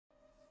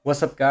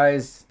What's up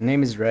guys,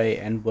 name is Ray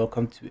and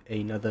welcome to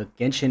another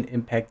Genshin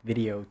Impact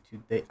video.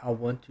 Today I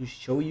want to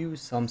show you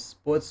some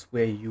spots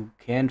where you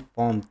can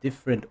farm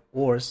different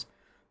ores.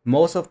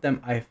 Most of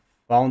them I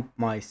found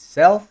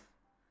myself.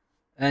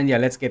 And yeah,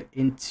 let's get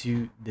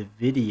into the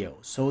video.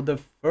 So the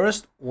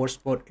first ore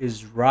spot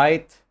is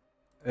right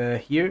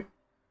here.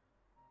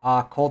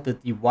 I called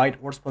it the white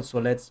ore spot. So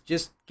let's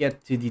just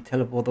get to the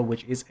teleporter,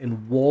 which is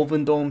in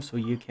Woven Dome. So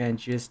you can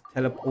just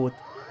teleport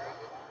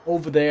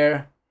over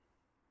there.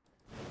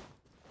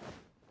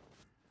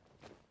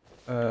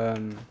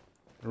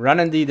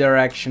 Run in the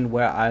direction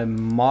where I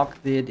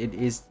marked it. It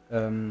is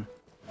on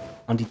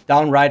the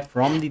down right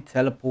from the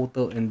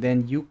teleporter, and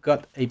then you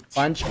got a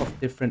bunch of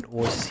different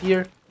ores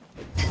here.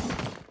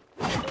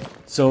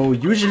 So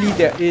usually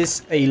there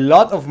is a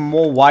lot of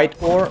more white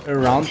ore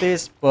around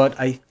this, but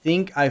I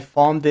think I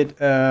farmed it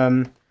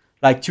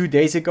like 2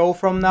 days ago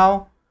from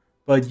now.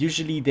 But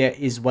usually there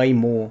is way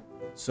more,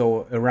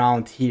 so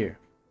around here.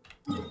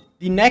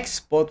 The next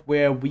spot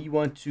where we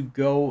want to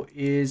go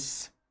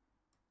is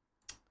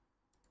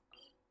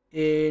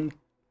in,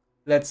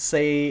 let's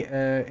say,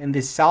 in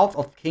the south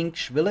of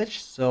King's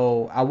Village.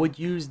 So I would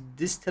use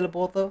this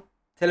teleporter,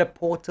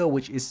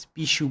 which is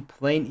Bishu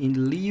Plain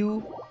in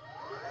Liu.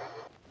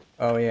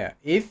 Oh yeah,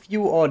 if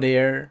you are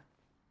there,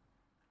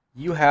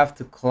 you have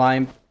to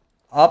climb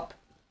up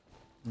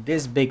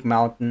this big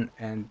mountain,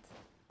 and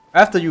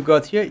after you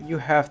got here, you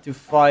have to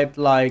fight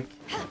like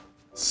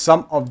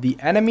some of the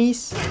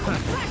enemies.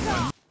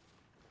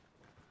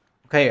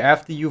 Okay,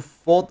 after you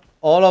fought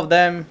all of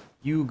them,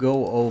 you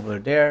go over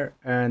there,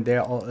 and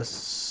there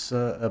is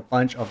a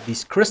bunch of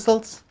these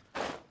crystals.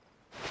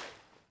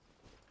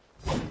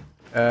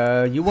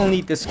 You will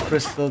need these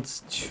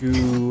crystals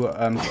to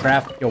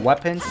craft your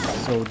weapons,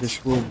 so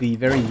this will be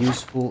very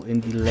useful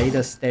in the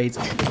later stages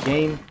of the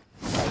game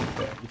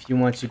if you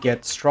want to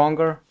get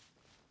stronger.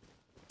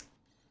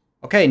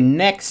 Okay,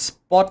 next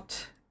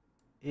spot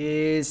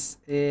is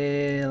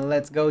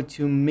let's go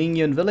to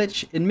Minion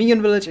Village. In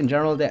Minion Village in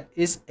general, there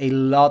is a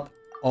lot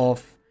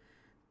of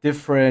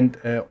different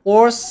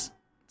ores.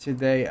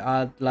 Today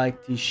I'd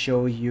like to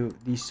show you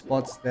the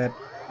spots that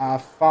I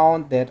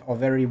found that are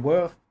very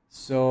worth.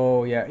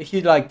 So yeah, if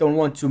you don't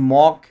want to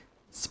mark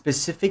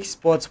specific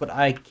spots, what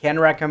I can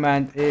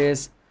recommend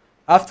is,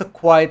 after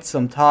quite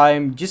some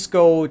time, just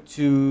go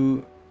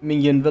to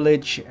Minion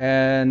Village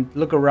and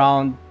look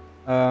around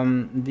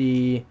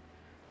the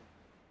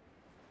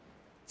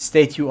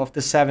statue of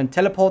the 7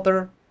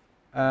 teleporter.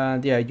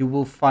 And yeah, you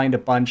will find a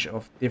bunch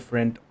of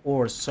different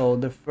ores. So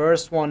the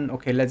first one,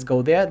 okay, let's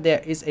go there.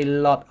 There is a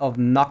lot of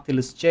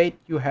Noctilus Jade.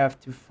 You have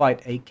to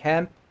fight a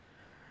camp,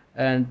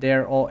 and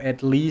there are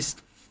at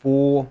least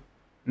 4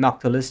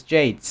 Noctilus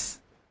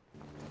Jades.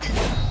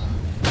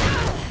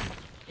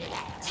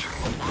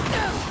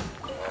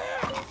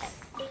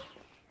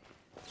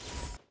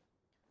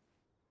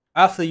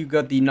 After you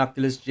got the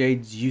Noctilus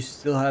Jades, you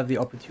still have the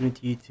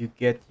opportunity to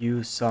get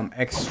you some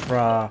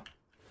extra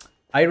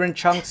iron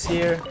chunks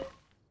here,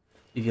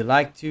 if you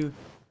like to,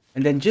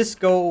 and then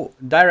just go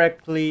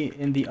directly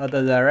in the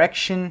other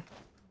direction.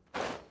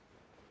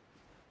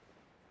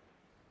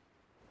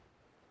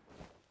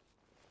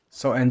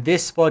 So, and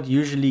this spot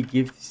usually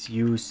gives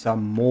you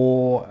some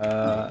more,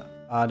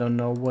 I don't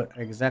know what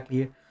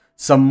exactly,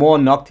 some more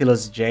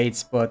Noctilus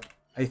Jades, but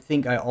I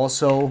think I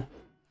also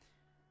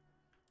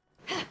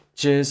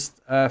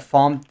just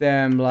farmed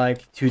them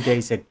like 2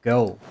 days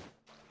ago.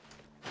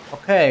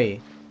 Okay,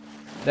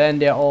 then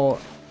they're all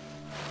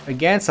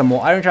again some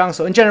more iron chunks.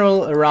 So in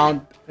general,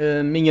 around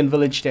Minion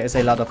Village there is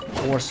a lot of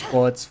ore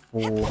spots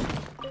for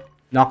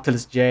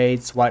Noctilus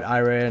Jades, white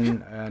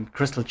iron, and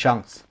crystal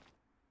chunks.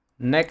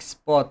 Next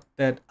spot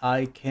that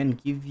I can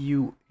give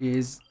you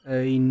is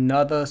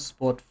another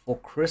spot for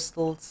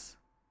crystals.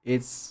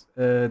 It's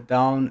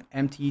down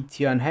empty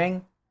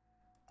Tianheng.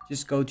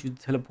 Just go to the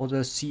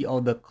teleporter, see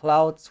all the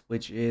clouds,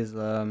 which is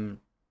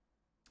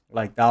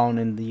like down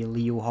in the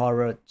Liu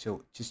Harbor.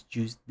 So just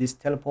use this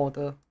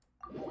teleporter.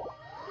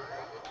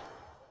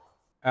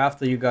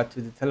 After you got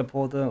to the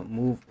teleporter,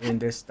 move in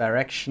this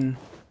direction.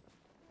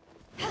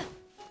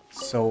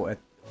 So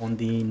on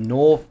the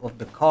north of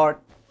the card.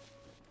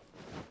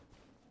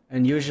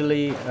 And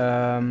usually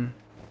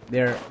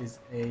there is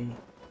a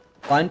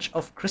bunch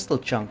of crystal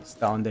chunks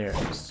down there.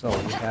 So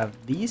we have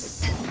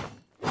these.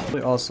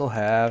 We also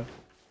have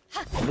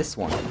this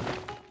one.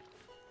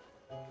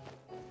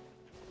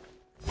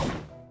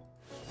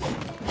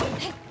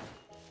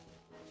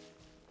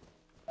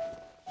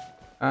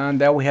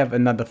 And there we have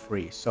another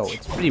 3, so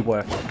it's pretty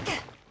worth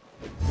it.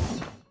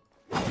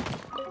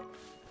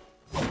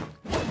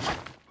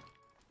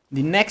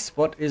 The next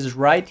spot is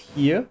right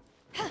here.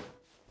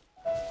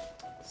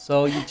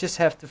 So you just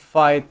have to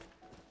fight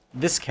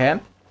this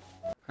camp.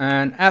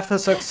 And after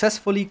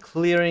successfully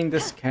clearing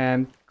this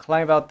camp,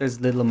 climb out this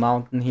little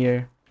mountain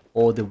here,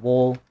 or the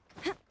wall,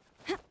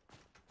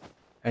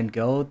 and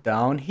go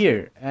down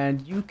here.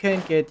 And you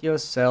can get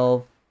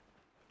yourself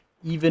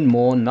even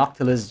more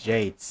Noctilus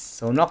Jades.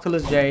 So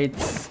Noctilus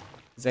Jades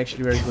It's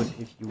actually very good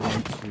if you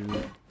want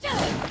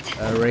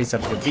to raise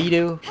up your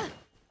video,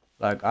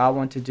 like I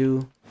want to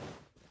do.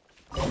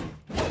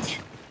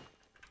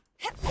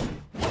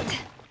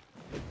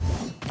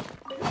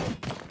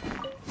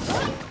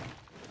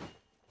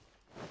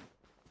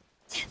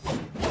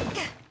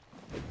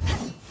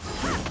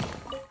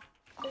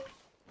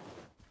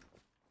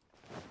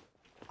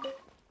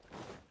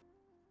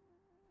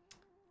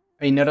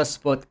 Another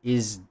spot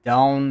is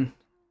down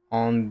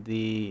on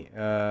the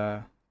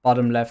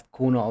bottom left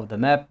corner of the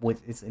map, which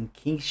is in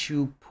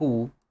Kingshu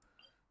Pool.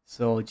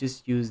 So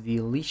just use the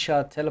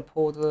Lisha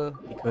teleporter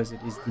because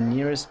it is the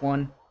nearest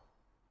one.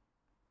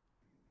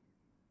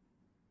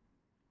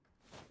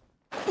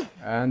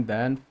 And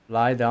then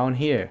fly down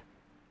here.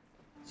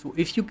 So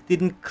if you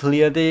didn't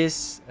clear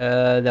this,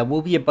 there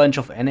will be a bunch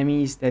of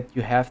enemies that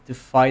you have to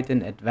fight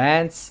in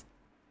advance.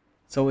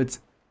 So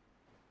it's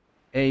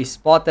a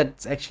spot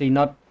that's actually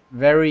not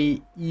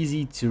very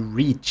easy to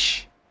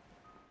reach.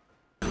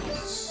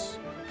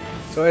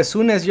 So as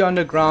soon as you're on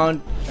the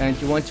ground and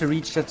you want to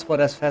reach that spot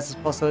as fast as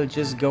possible,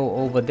 just go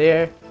over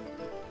there.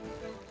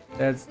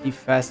 That's the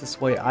fastest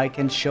way I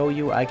can show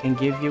you, I can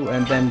give you,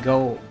 and then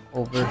go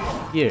over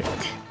here.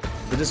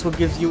 So this will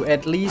give you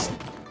at least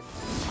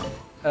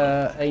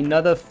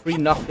another 3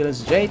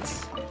 Noctilus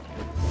Jades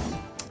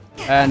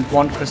and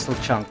 1 crystal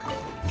chunk.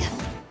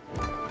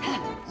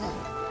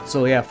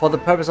 So yeah, for the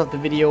purpose of the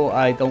video,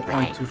 I don't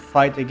want to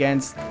fight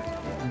against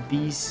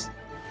these.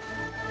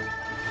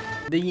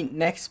 The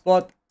next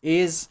spot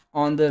is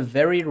on the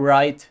very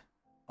right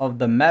of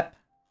the map.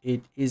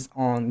 It is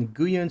on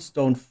Guyon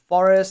Stone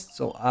Forest,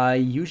 so I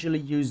usually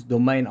use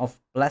Domain of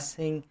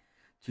Blessing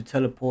to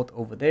teleport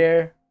over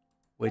there,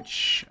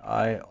 which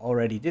I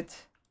already did.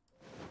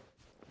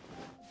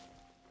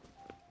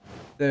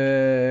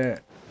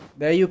 There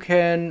you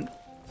can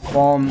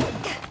form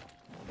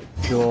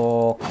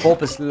your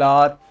Corpus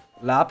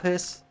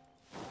Lapis.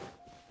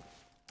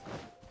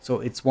 So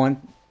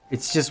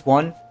it's just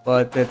one,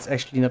 but that's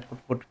actually not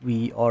what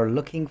we are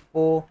looking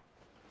for.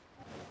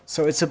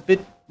 So it's a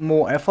bit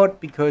more effort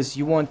because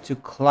you want to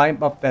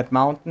climb up that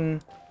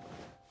mountain.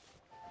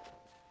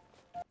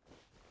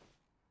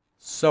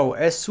 So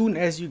as soon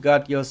as you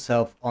got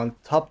yourself on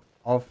top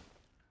of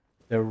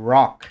the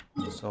rock,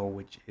 so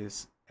which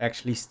is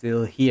actually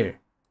still here,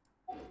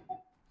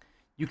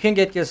 you can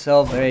get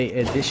yourself a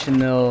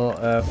additional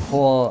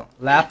core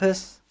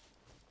lapis.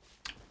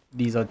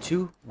 These are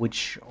 2,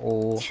 which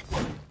are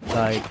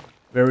like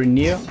very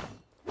near.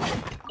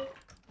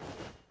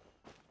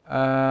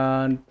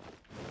 And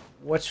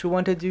what you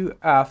want to do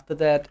after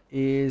that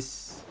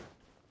is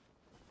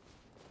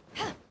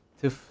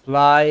to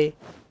fly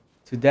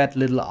to that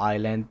little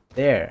island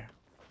there.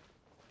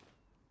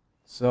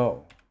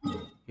 So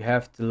you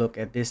have to look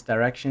at this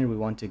direction. We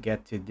want to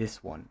get to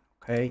this one,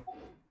 okay?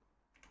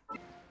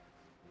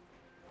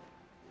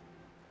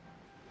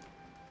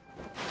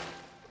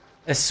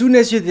 As soon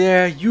as you're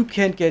there, you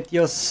can get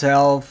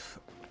yourself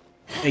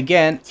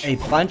again a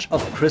bunch of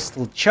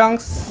crystal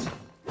chunks.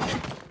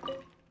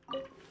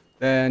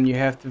 Then you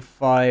have to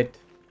fight,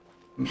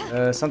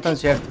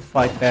 sometimes you have to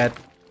fight that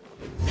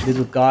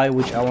little guy,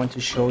 which I want to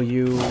show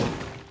you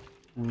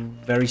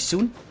very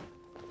soon.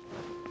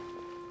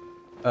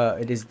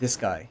 It is this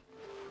guy.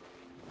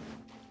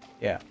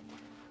 Yeah.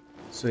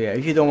 So yeah,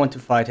 if you don't want to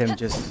fight him,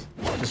 just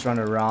run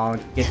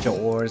around, get your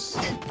ores,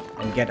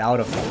 and get out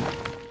of here.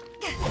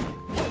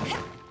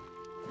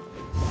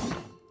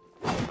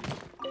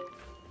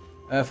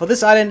 For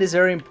this island, it's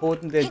very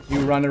important that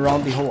you run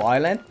around the whole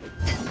island.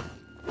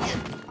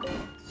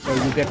 So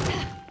you get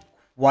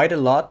quite a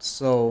lot.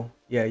 So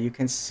yeah, you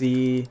can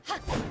see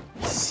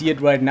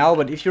it right now.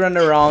 But if you run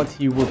around,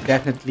 he will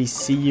definitely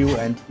see you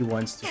and he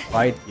wants to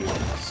fight you.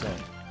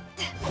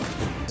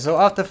 So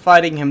after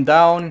fighting him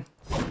down,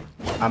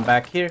 I'm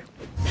back here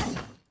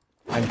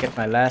and get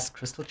my last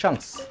crystal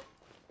chunks.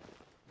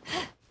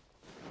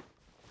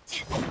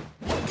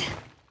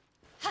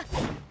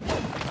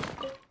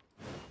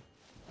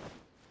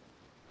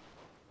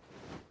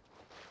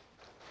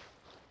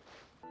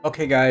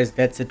 Okay guys,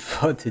 that's it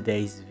for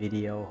today's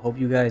video. Hope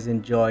you guys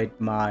enjoyed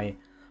my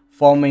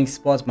farming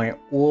spots, my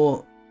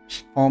ore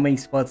farming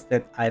spots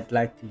that I'd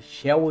like to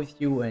share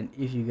with you. And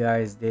if you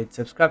guys did,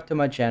 subscribe to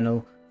my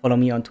channel, follow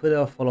me on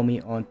Twitter, follow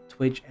me on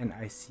Twitch, and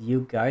I see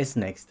you guys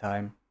next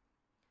time.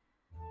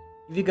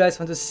 If you guys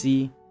want to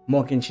see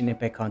more Genshin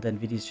Impact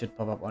content, videos should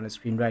pop up on the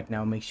screen right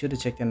now. Make sure to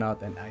check them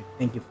out, and I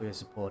thank you for your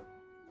support.